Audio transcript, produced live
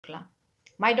Shukla.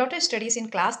 My daughter studies in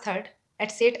class 3rd at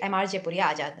𝙤𝙤𝙪𝙠 Jaipuria,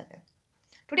 Azadnagar.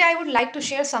 Today I would like to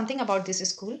share something about this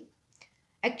school.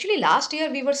 Actually, last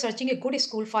year we were searching a good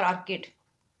school for our kid,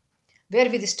 where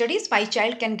with studies my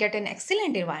child can get an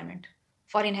excellent environment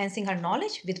for enhancing her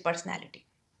knowledge with personality.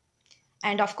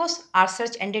 And of course, our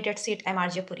search ended at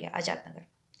𝙤𝙤𝙪𝙠 Jaipuria, Azadnagar.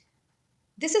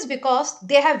 This is because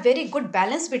they have very good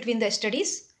balance between the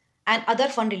studies and other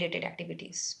fun related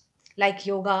activities like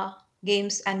yoga,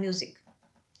 games and music.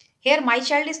 Here my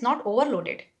child is not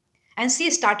overloaded and she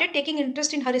started taking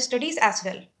interest in her studies as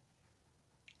well.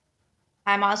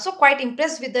 I am also quite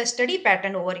impressed with the study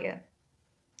pattern over here.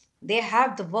 They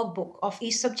have the workbook of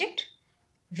each subject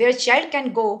where child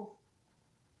can go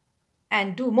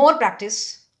and do more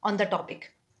practice on the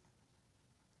topic.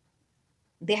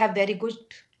 They have very good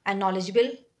and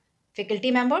knowledgeable faculty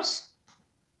members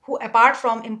who, apart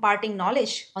from imparting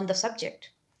knowledge on the subject,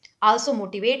 also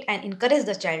motivate and encourage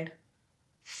the child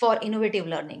for innovative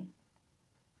learning.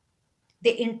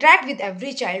 They interact with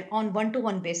every child on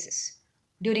one-to-one basis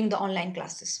during the online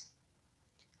classes.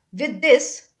 With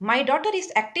this, my daughter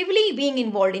is actively being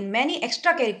involved in many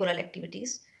extracurricular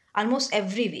activities almost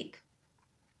every week.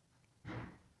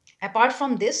 Apart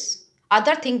from this,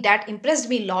 other thing that impressed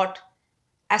me a lot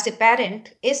as a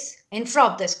parent is infra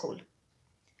of the school.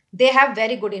 They have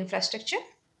very good infrastructure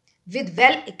with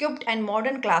well-equipped and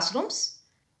modern classrooms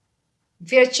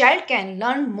where child can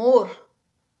learn more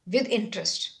with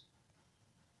interest.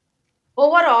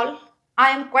 Overall, I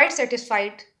am quite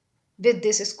satisfied with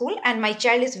this school and my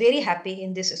child is very happy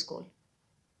in this school.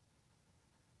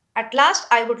 At last,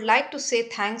 I would like to say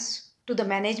thanks to the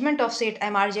management of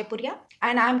𝙤𝙤𝙪𝙠 Jaipuria,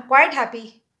 and I am quite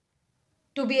happy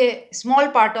to be a small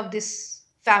part of this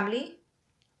family.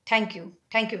 Thank you.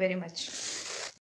 Thank you very much.